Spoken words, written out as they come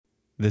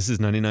This is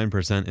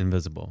 99%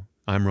 Invisible.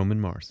 I'm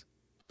Roman Mars.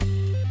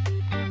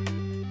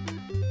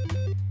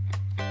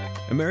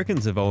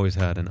 Americans have always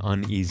had an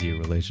uneasy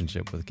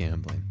relationship with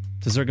gambling.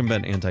 To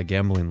circumvent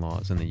anti-gambling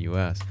laws in the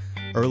U.S.,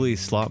 early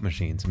slot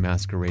machines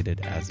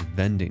masqueraded as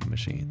vending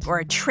machines. Or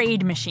a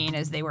trade machine,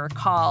 as they were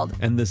called.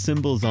 And the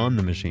symbols on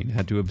the machine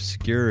had to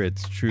obscure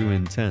its true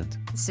intent.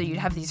 So you'd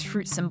have these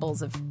fruit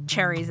symbols of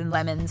cherries and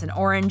lemons and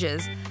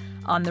oranges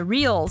on the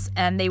reels,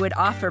 and they would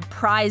offer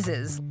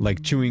prizes.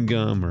 Like chewing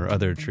gum or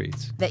other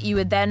treats. That you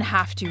would then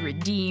have to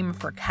redeem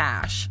for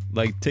cash.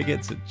 Like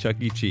tickets at Chuck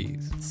E.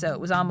 Cheese. So it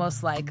was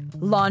almost like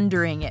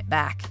laundering it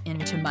back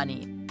into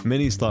money.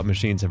 Many slot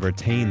machines have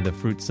retained the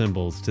fruit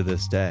symbols to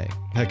this day.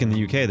 Heck, in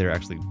the UK, they're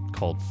actually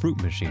called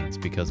fruit machines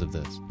because of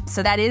this.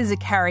 So that is a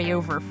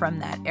carryover from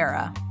that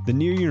era. The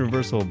near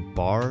universal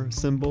bar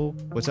symbol,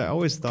 which I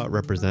always thought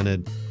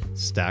represented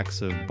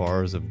stacks of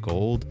bars of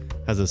gold,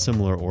 has a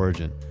similar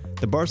origin.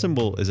 The bar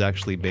symbol is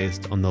actually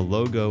based on the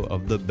logo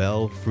of the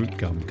Bell Fruit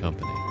Gum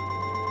Company.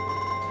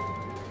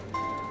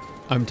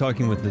 I'm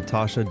talking with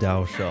Natasha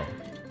Dow Schüll.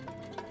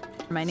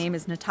 My name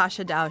is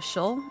Natasha Dow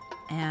Schüll,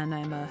 and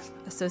I'm an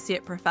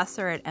associate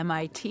professor at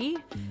MIT,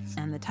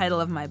 and the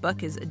title of my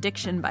book is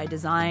Addiction by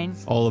Design.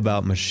 All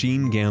about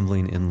machine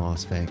gambling in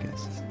Las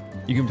Vegas.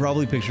 You can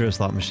probably picture a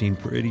slot machine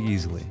pretty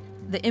easily.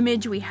 The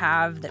image we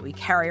have that we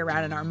carry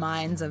around in our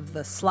minds of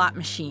the slot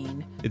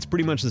machine. It's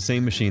pretty much the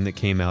same machine that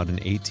came out in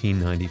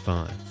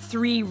 1895.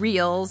 3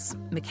 reels,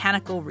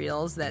 mechanical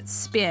reels that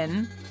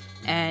spin,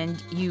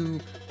 and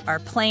you are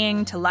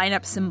playing to line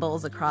up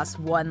symbols across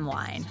one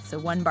line, so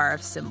 1 bar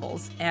of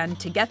symbols. And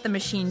to get the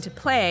machine to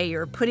play,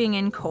 you're putting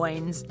in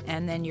coins,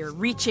 and then you're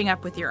reaching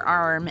up with your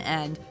arm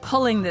and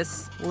pulling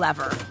this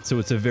lever. So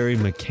it's a very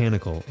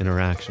mechanical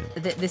interaction.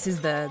 This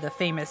is the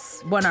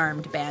famous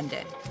one-armed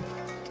bandit.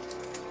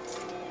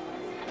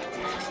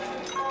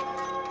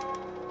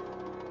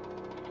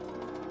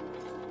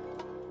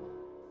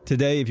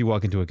 Today, if you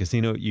walk into a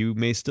casino, you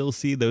may still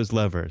see those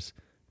levers,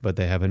 but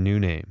they have a new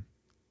name: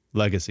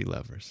 legacy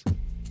levers.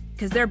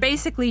 Because they're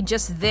basically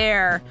just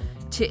there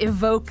to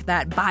evoke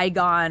that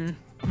bygone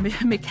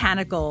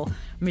mechanical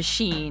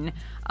machine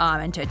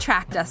and to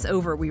attract us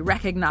over. We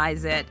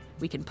recognize it,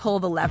 we can pull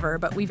the lever,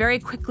 but we very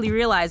quickly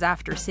realize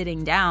after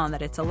sitting down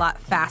that it's a lot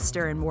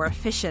faster and more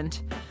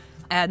efficient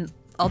and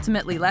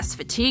ultimately less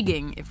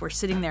fatiguing if we're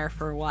sitting there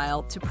for a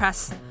while to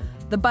press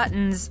the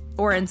buttons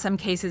or in some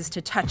cases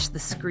to touch the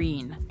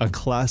screen. A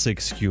classic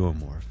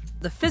skeuomorph.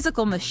 The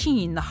physical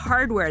machine, the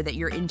hardware that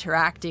you're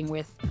interacting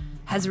with,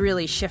 has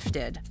really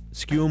shifted.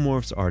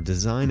 Skeuomorphs are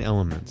design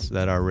elements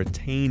that are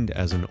retained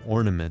as an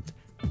ornament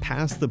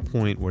past the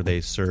point where they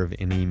serve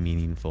any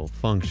meaningful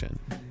function.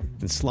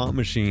 And slot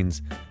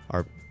machines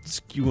are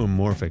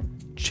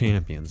skeuomorphic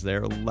champions.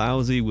 They're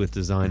lousy with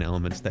design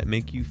elements that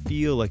make you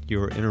feel like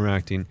you're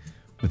interacting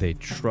with a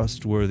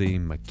trustworthy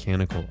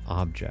mechanical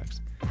object.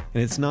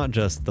 And it's not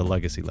just the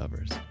legacy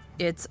levers.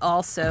 It's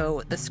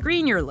also the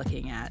screen you're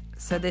looking at.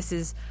 So this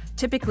is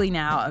typically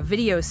now a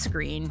video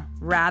screen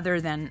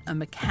rather than a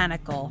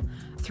mechanical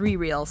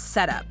 3-reel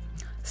setup.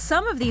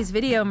 Some of these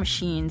video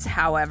machines,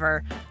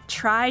 however,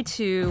 try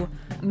to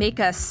make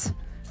us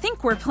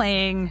think we're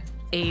playing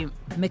a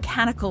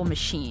mechanical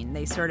machine.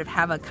 They sort of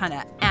have a kind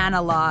of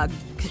analog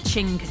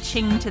ka-ching,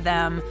 ka-ching to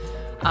them.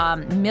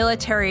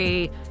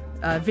 Military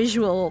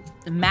visual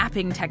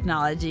mapping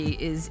technology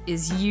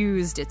is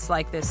used. It's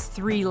like this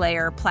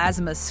 3-layer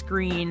plasma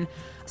screen.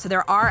 So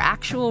there are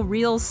actual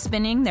reels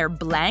spinning. They're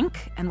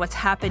blank. And what's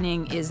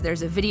happening is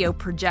there's a video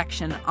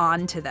projection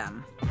onto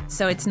them.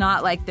 So it's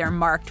not like they're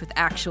marked with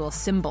actual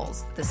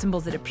symbols. The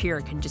symbols that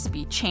appear can just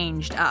be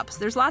changed up. So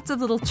there's lots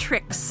of little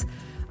tricks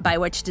by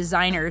which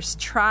designers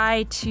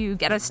try to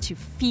get us to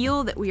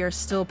feel that we are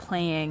still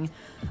playing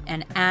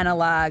an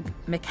analog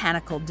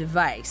mechanical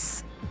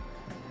device.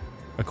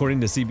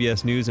 According to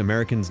CBS News,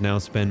 Americans now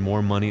spend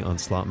more money on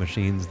slot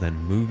machines than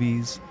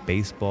movies,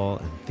 baseball,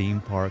 and theme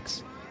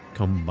parks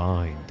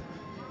combined.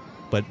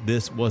 But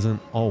this wasn't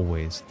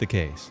always the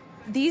case.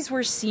 These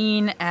were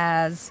seen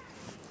as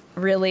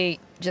really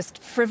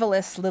just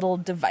frivolous little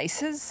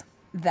devices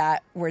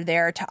that were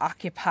there to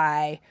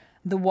occupy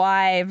the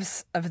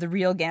wives of the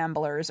real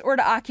gamblers or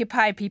to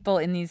occupy people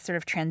in these sort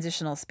of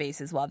transitional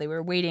spaces while they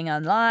were waiting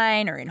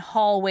online or in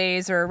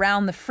hallways or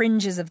around the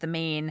fringes of the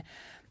main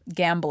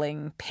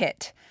gambling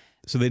pit.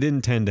 So they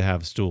didn't tend to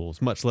have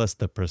stools, much less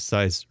the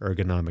precise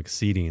ergonomic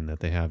seating that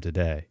they have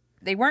today.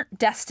 They weren't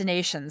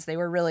destinations. They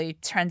were really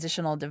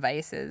transitional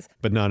devices.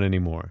 But not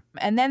anymore.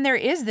 And then there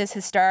is this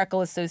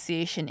historical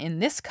association in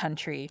this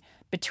country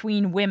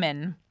between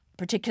women,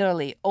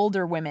 particularly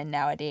older women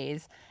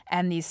nowadays,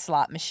 and these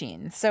slot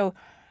machines. So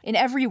in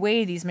every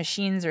way, these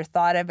machines are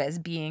thought of as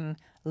being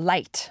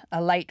light, a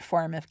light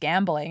form of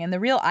gambling. And the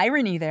real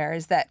irony there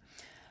is that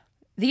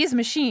these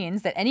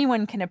machines that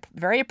anyone can,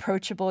 very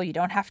approachable, you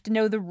don't have to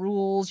know the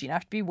rules, you don't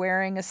have to be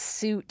wearing a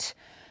suit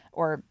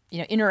or,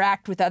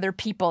 interact with other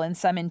people in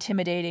some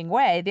intimidating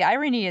way. The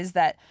irony is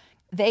that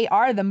they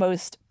are the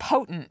most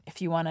potent,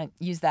 if you want to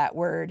use that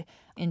word,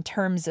 in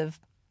terms of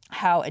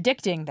how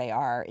addicting they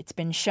are. It's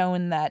been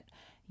shown that,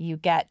 You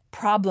get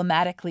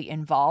problematically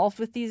involved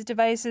with these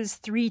devices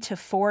 3 to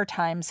 4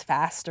 times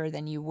faster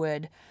than you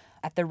would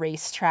at the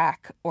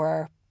racetrack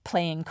or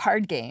playing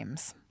card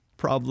games.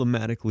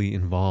 Problematically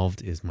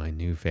involved is my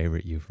new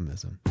favorite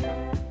euphemism.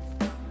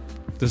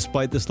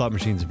 Despite the slot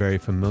machine's very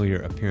familiar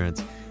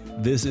appearance,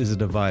 this is a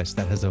device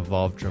that has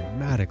evolved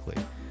dramatically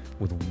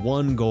with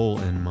one goal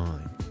in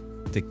mind: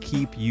 to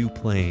keep you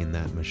playing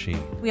that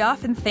machine. We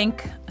often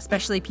think,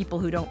 especially people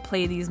who don't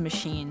play these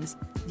machines,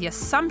 the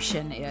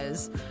assumption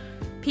is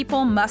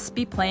people must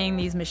be playing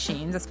these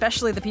machines,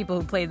 especially the people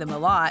who play them a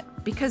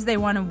lot, because they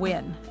want to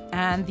win.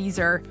 And these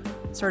are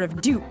sort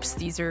of dupes.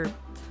 These are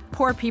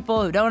poor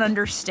people who don't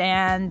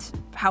understand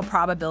how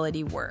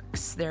probability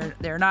works.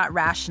 They're not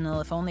rational.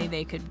 If only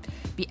they could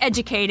be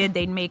educated,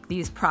 they'd make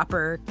these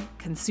proper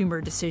consumer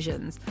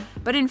decisions.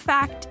 But in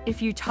fact,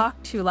 if you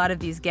talk to a lot of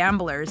these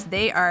gamblers,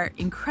 they are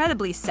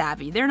incredibly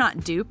savvy. They're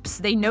not dupes.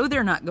 They know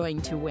they're not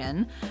going to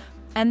win.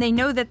 And they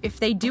know that if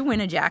they do win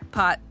a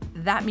jackpot,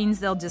 that means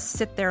they'll just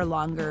sit there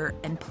longer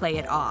and play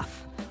it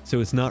off.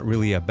 So it's not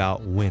really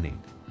about winning.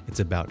 It's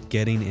about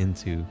getting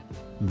into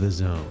the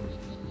zone.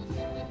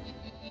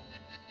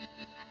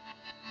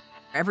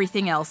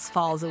 Everything else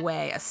falls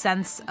away. A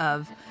sense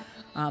of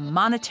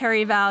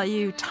monetary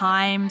value,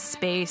 time,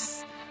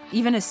 space,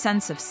 even a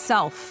sense of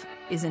self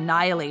is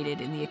annihilated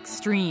in the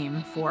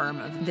extreme form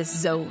of this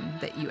zone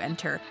that you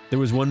enter. There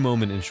was one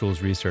moment in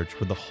Schüll's research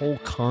where the whole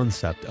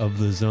concept of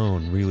the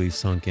zone really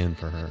sunk in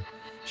for her.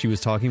 She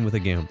was talking with a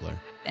gambler.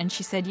 And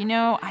she said,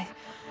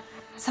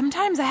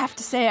 sometimes I have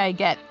to say I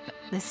get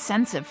this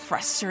sense of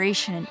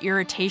frustration and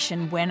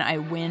irritation when I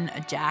win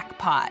a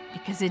jackpot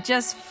because it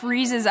just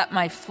freezes up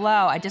my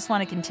flow. I just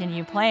want to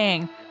continue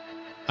playing.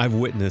 I've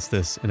witnessed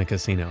this in a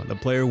casino. The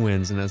player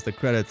wins, and as the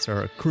credits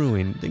are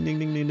accruing, ding, ding,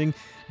 ding, ding, ding,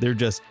 they're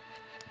just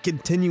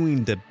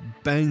continuing to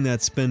bang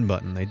that spin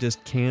button. They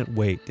just can't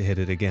wait to hit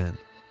it again.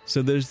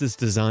 So there's this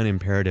design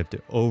imperative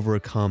to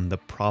overcome the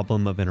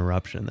problem of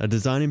interruption, a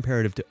design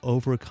imperative to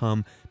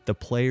overcome the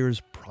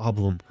player's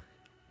problem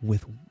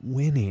with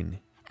winning.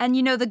 And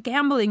the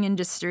gambling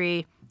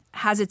industry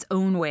has its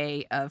own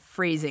way of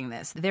phrasing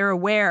this. They're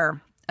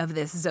aware of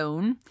this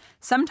zone.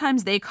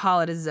 Sometimes they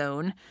call it a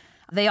zone.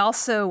 They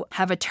also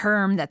have a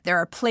term that there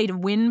are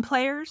play-to-win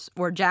players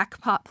or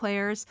jackpot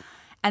players,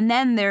 and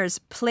then there's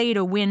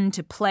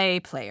play-to-win-to-play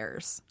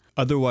players.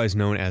 Otherwise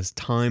known as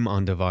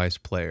time-on-device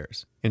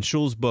players. And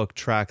Schüll's book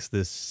tracks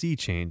this sea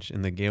change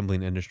in the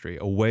gambling industry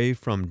away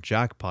from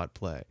jackpot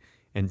play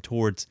and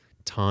towards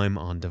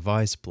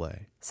time-on-device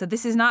play. So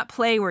this is not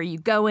play where you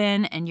go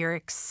in and you're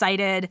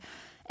excited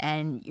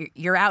and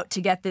you're out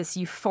to get this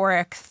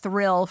euphoric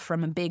thrill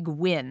from a big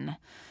win.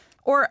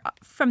 Or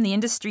from the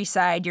industry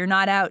side, you're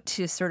not out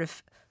to sort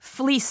of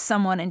fleece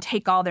someone and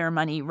take all their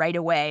money right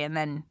away and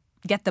then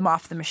get them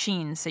off the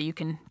machine so you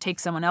can take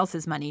someone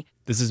else's money.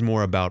 This is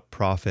more about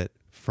profit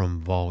from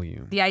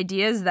volume. The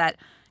idea is that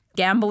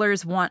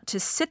gamblers want to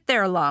sit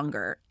there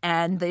longer,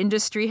 and the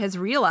industry has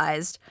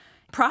realized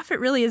profit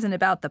really isn't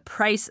about the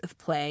price of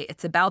play,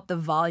 it's about the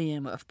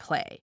volume of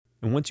play.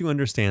 And once you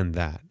understand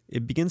that,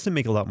 it begins to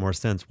make a lot more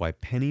sense why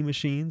penny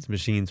machines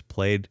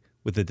played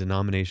with a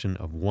denomination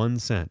of 1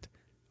 cent,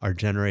 are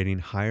generating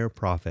higher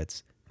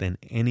profits than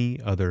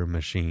any other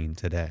machine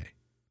today.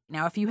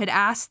 Now, if you had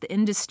asked the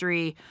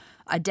industry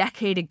a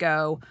decade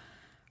ago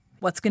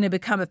what's going to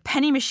become of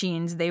penny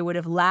machines, they would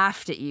have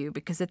laughed at you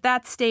because at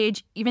that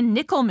stage, even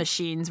nickel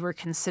machines were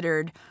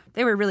considered,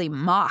 they were really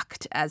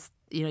mocked as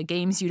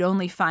games you'd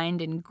only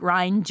find in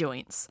grind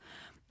joints.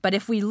 But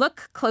if we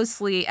look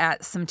closely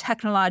at some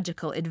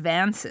technological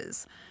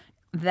advances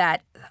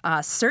that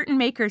certain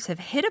makers have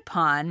hit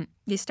upon,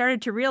 they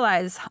started to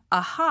realize,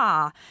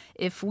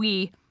 if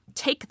we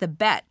take the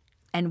bet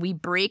and we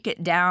break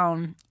it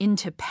down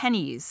into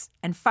pennies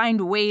and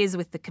find ways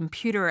with the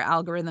computer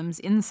algorithms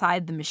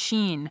inside the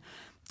machine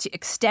to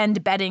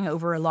extend betting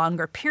over a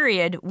longer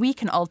period, we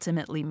can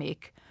ultimately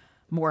make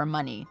more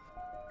money.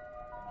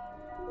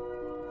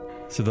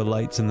 So the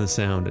lights and the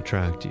sound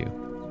attract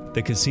you.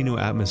 The casino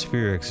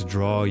atmospherics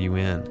draw you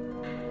in.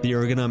 The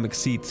ergonomic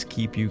seats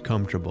keep you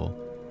comfortable.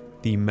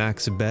 The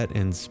max bet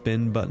and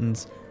spin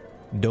buttons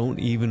don't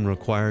even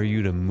require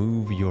you to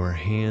move your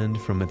hand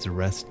from its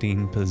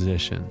resting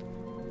position.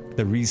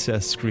 The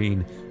recessed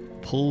screen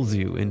pulls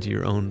you into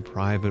your own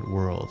private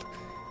world,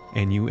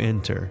 and you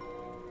enter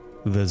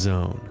the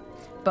zone.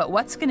 But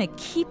what's going to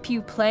keep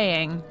you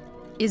playing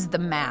is the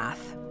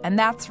math. And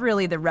that's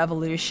really the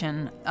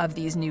revolution of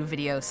these new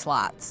video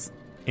slots.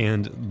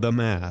 And the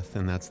math,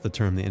 and that's the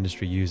term the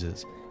industry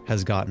uses,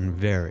 has gotten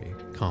very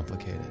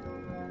complicated.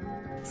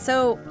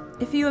 So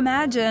if you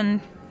imagine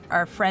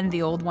our friend,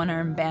 the old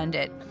one-armed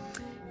bandit,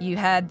 you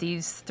had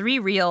these 3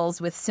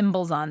 reels with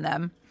symbols on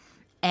them,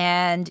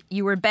 and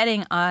you were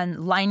betting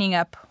on lining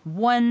up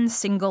one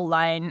single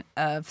line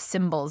of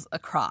symbols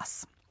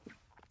across.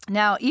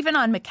 Now, even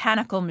on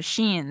mechanical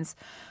machines,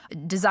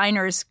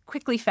 designers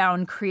quickly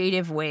found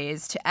creative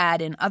ways to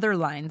add in other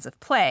lines of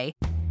play.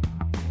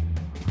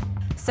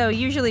 So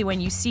usually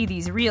when you see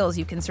these reels,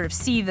 you can sort of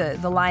see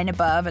the line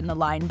above and the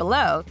line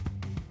below.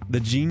 The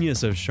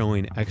genius of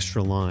showing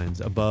extra lines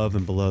above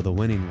and below the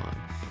winning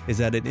line is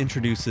that it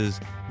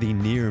introduces the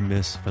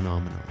near-miss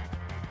phenomenon.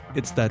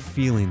 It's that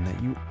feeling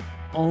that you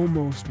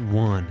almost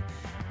won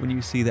when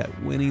you see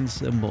that winning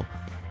symbol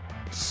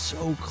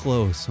so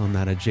close on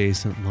that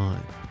adjacent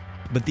line.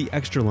 But the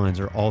extra lines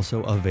are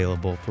also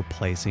available for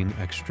placing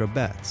extra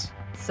bets.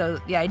 So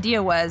the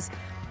idea was,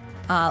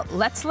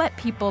 let's let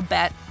people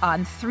bet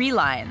on 3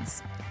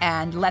 lines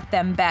and let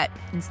them bet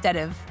instead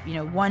of,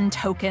 1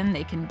 token,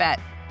 they can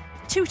bet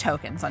 2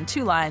 tokens on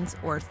 2 lines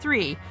or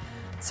 3.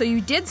 So you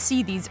did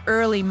see these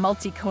early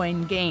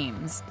multi-coin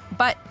games,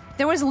 but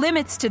there was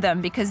limits to them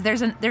because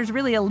there's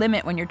really a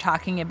limit when you're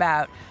talking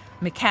about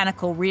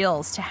mechanical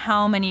reels to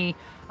how many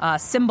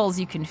symbols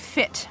you can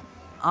fit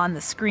on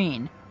the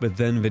screen. But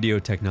then video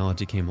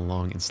technology came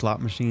along and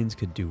slot machines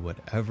could do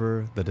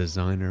whatever the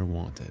designer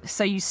wanted.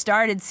 So you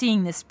started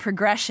seeing this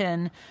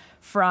progression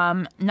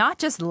from not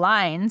just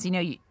lines,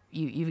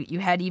 you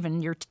had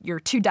even your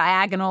 2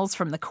 diagonals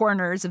from the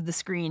corners of the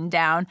screen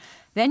down.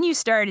 Then you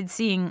started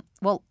seeing,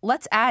 well,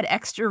 let's add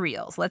extra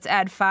reels. Let's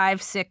add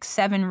 5, 6,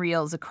 7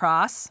 reels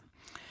across.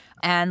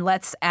 And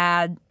let's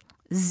add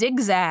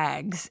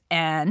zigzags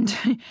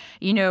and,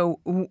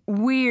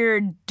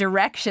 weird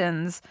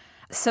directions.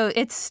 So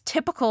it's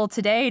typical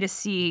today to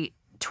see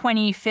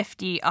 20,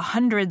 50,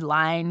 100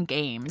 line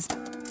games.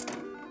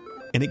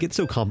 And it gets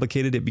so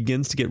complicated, it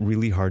begins to get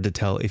really hard to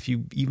tell if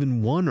you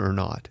even won or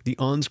not. The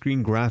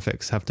on-screen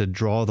graphics have to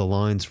draw the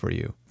lines for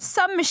you.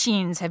 Some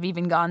machines have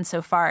even gone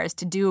so far as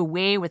to do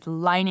away with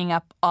lining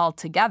up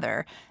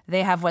altogether.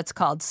 They have what's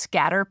called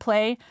scatter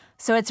play.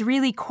 So it's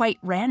really quite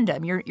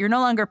random. You're no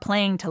longer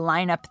playing to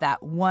line up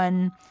that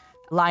one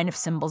line of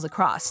symbols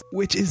across.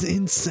 Which is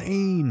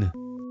insane.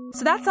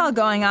 So that's all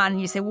going on.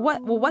 And you say,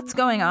 what's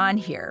going on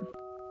here?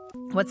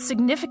 What's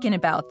significant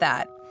about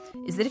that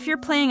is that if you're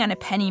playing on a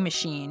penny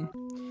machine,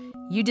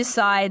 you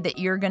decide that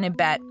you're going to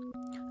bet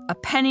a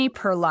penny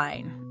per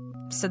line.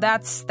 So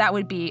that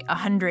would be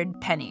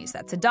 100 pennies.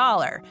 That's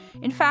 $1.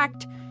 In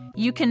fact,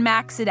 you can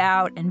max it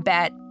out and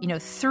bet,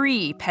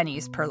 3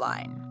 pennies per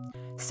line.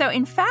 So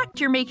in fact,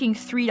 you're making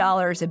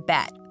 $3 a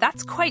bet.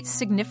 That's quite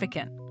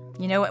significant.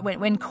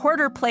 When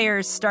quarter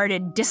players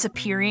started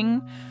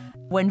disappearing,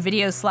 when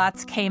video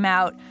slots came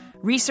out,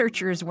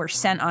 researchers were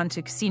sent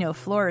onto casino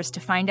floors to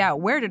find out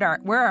where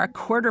are our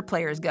quarter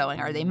players going?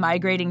 Are they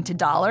migrating to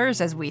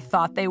dollars as we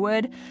thought they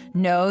would?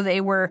 No,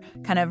 they were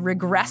kind of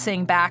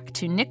regressing back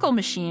to nickel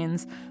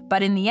machines,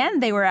 but in the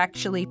end they were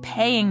actually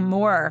paying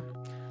more.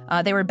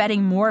 They were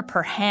betting more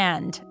per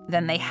hand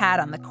than they had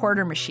on the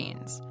quarter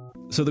machines.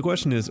 So the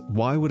question is,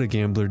 why would a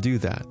gambler do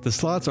that? The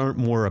slots aren't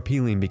more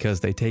appealing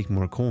because they take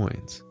more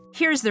coins.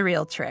 Here's the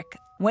real trick.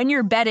 When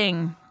you're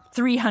betting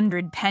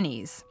 300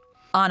 pennies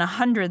on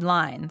 100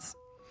 lines,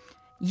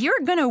 you're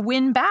going to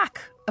win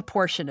back a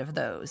portion of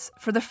those.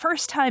 For the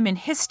first time in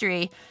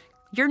history,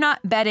 you're not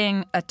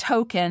betting a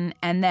token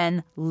and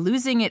then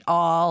losing it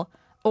all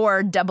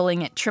or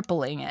doubling it,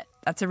 tripling it.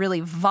 That's a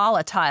really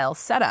volatile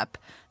setup.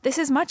 This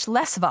is much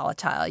less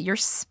volatile. You're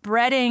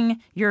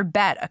spreading your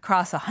bet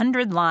across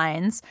 100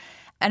 lines,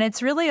 and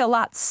it's really a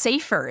lot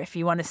safer if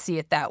you want to see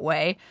it that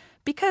way,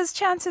 because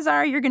chances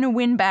are you're going to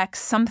win back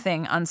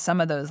something on some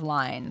of those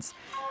lines.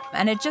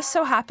 And it just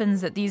so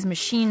happens that these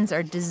machines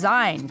are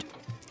designed,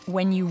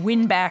 when you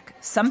win back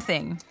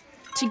something,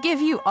 to give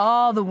you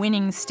all the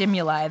winning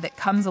stimuli that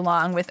comes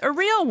along with a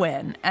real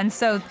win. And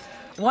so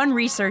one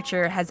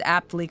researcher has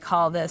aptly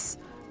called this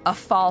a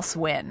false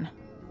win,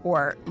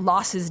 or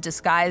losses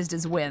disguised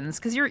as wins,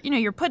 because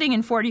you're putting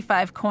in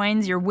 45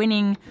 coins, you're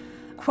winning,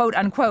 quote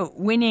unquote,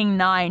 winning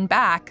 9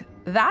 back.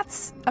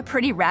 That's a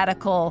pretty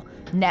radical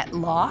net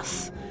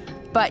loss.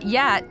 But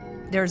yet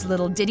there's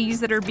little ditties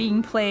that are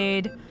being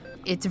played.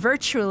 It's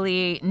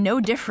virtually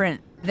no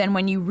different than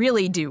when you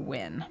really do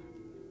win.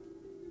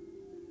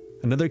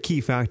 Another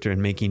key factor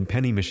in making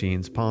penny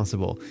machines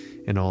possible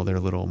in all their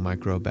little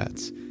micro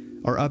bets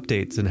are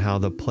updates in how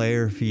the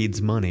player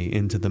feeds money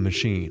into the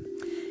machine.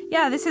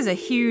 Yeah, this is a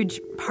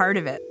huge part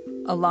of it.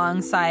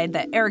 Alongside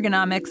the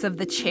ergonomics of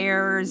the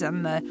chairs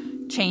and the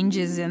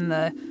changes in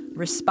the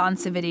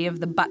responsivity of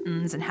the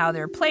buttons and how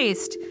they're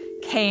placed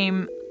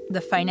came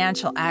the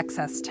financial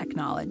access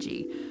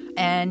technology.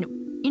 And,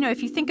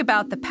 if you think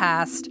about the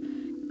past,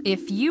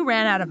 if you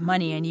ran out of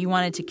money and you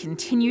wanted to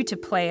continue to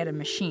play at a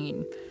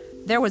machine,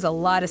 there was a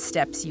lot of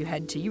steps you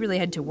really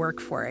had to work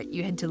for it.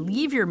 You had to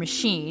leave your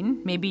machine,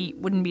 maybe it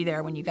wouldn't be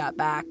there when you got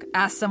back,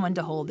 ask someone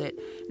to hold it,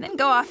 and then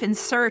go off in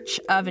search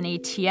of an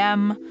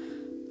ATM,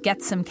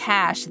 get some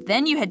cash.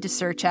 Then you had to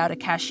search out a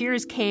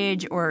cashier's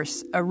cage or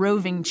a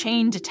roving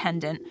chain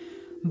attendant,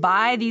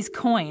 buy these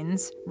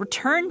coins,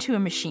 return to a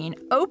machine,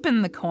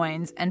 open the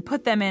coins, and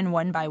put them in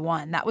one by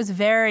one. That was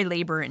very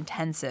labor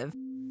intensive.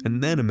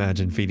 And then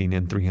imagine feeding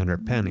in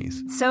 300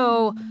 pennies.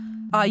 So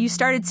you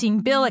started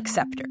seeing bill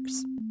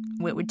acceptors.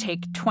 It would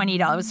take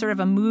 $20. It was sort of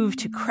a move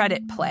to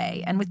credit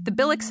play. And with the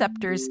bill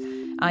acceptors,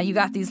 you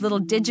got these little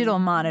digital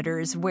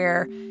monitors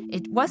where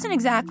it wasn't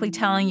exactly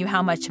telling you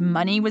how much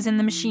money was in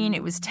the machine.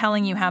 It was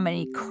telling you how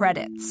many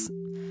credits.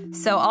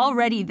 So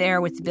already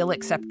there with bill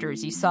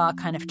acceptors, you saw a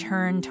kind of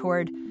turn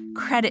toward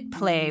credit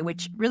play,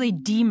 which really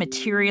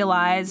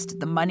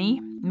dematerialized the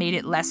money, made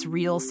it less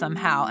real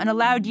somehow, and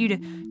allowed you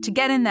to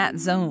get in that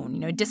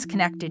zone,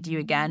 disconnected you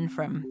again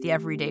from the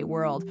everyday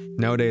world.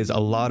 Nowadays, a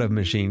lot of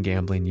machine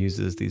gambling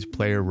uses these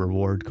player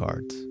reward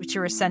cards, which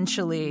are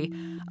essentially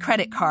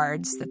credit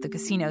cards that the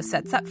casino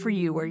sets up for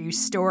you where you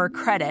store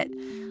credit.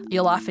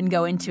 You'll often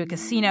go into a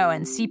casino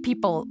and see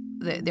people,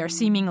 they're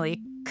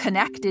seemingly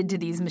connected to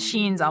these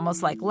machines,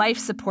 almost like life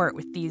support,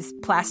 with these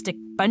plastic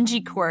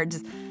bungee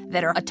cords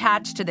that are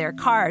attached to their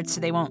cards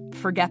so they won't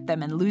forget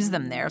them and lose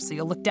them there. So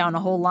you'll look down a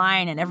whole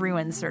line and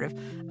everyone's sort of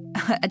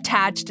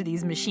attached to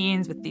these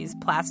machines with these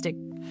plastic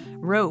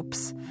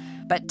ropes.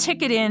 But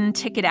ticket in,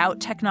 ticket out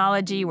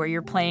technology, where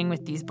you're playing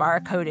with these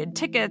bar-coded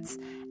tickets,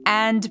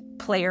 and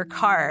player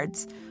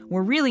cards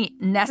were really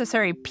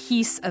necessary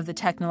piece of the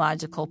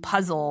technological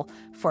puzzle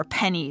for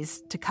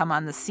pennies to come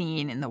on the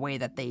scene in the way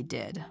that they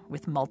did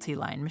with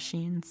multi-line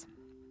machines.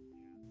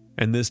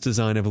 And this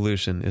design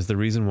evolution is the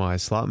reason why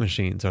slot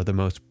machines are the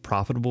most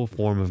profitable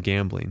form of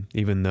gambling,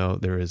 even though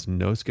there is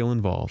no skill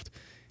involved,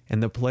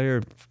 and the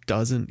player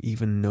doesn't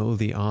even know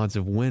the odds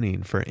of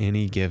winning for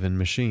any given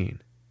machine.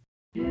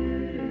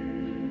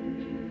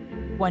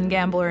 One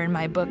gambler in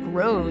my book,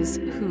 Rose,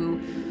 who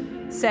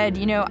said,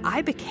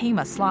 I became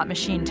a slot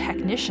machine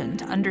technician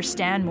to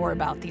understand more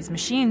about these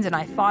machines, and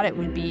I thought it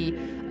would be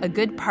a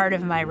good part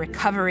of my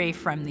recovery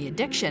from the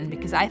addiction,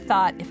 because I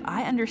thought if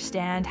I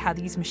understand how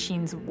these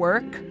machines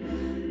work,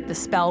 the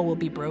spell will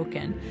be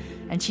broken.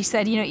 And she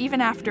said, even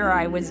after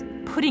I was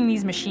putting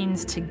these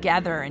machines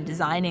together and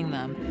designing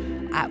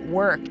them at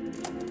work,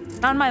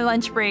 on my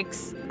lunch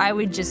breaks, I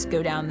would just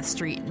go down the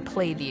street and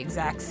play the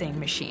exact same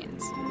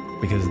machines.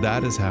 Because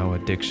that is how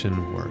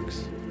addiction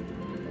works.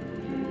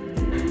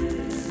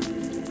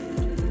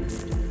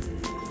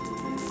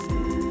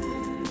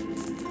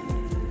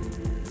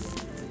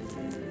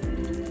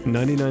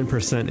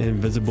 99%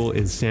 Invisible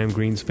is Sam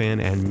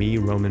Greenspan and me,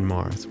 Roman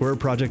Mars. We're a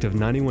project of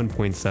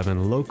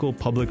 91.7 local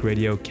public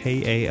radio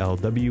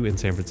KALW in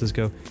San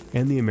Francisco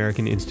and the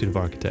American Institute of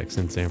Architects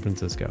in San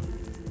Francisco.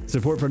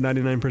 Support for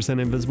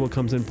 99% Invisible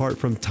comes in part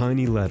from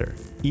Tiny Letter,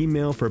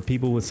 email for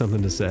people with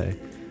something to say.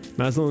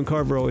 Maslow and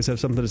Carver always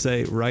have something to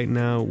say. Right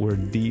now, we're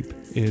deep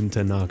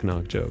into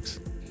knock-knock jokes.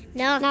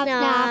 Knock, knock,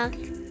 knock.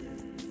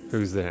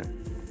 Who's there?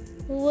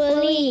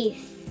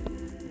 Release.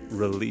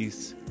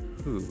 Release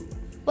who?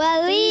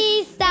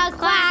 Release the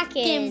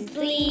Kraken,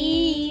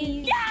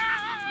 please.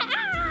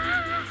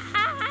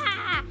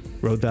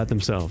 Wrote that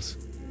themselves.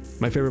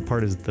 My favorite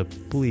part is the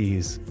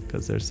please,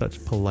 because they're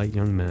such polite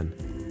young men.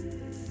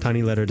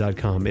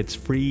 tinyletter.com. It's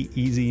free,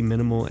 easy,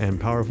 minimal,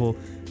 and powerful.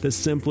 The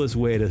simplest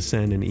way to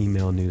send an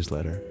email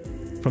newsletter.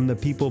 From the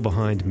people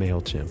behind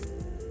MailChimp.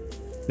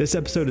 This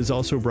episode is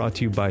also brought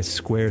to you by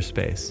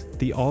Squarespace,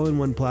 the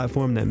all-in-one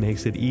platform that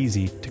makes it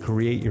easy to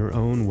create your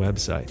own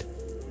website.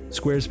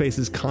 Squarespace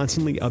is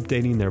constantly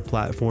updating their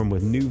platform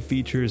with new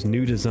features,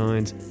 new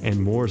designs, and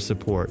more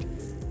support.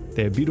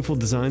 They have beautiful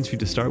designs for you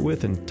to start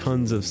with and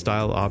tons of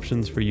style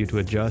options for you to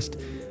adjust,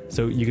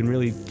 so you can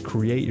really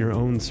create your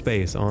own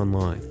space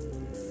online.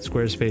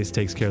 Squarespace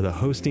takes care of the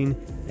hosting,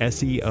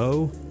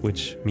 SEO,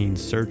 which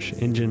means search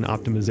engine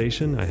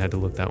optimization. I had to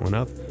look that one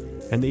up.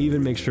 And they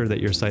even make sure that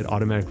your site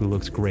automatically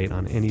looks great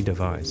on any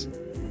device.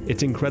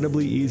 It's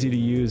incredibly easy to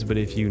use, but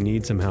if you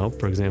need some help,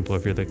 for example,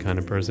 if you're the kind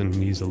of person who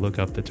needs to look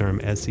up the term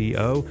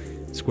SEO,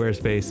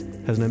 Squarespace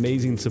has an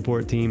amazing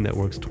support team that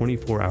works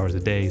 24 hours a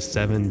day,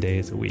 7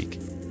 days a week.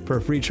 For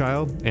a free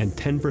trial and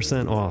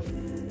 10% off,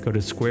 go to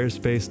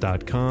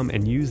squarespace.com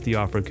and use the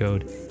offer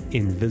code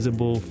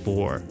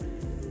INVISIBLE4.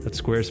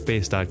 That's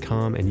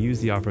squarespace.com and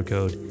use the offer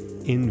code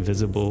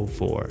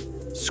INVISIBLE4.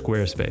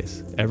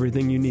 Squarespace,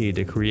 everything you need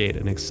to create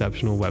an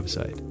exceptional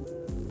website.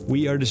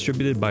 We are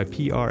distributed by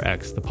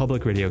PRX, the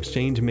Public Radio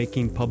Exchange,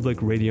 making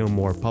public radio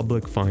more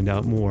public. Find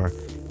out more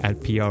at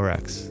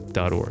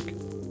prx.org.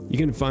 You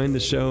can find the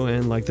show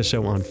and like the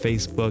show on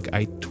Facebook.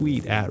 I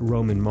tweet at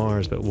Roman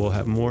Mars, but we'll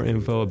have more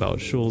info about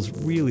Schüll's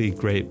really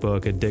great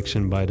book,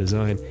 Addiction by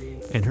Design,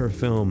 and her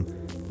film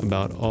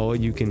about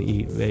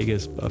all-you-can-eat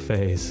Vegas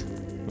buffets.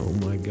 Oh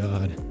my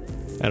God.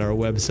 At our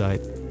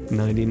website,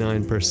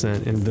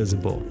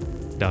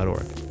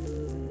 99percentinvisible.org.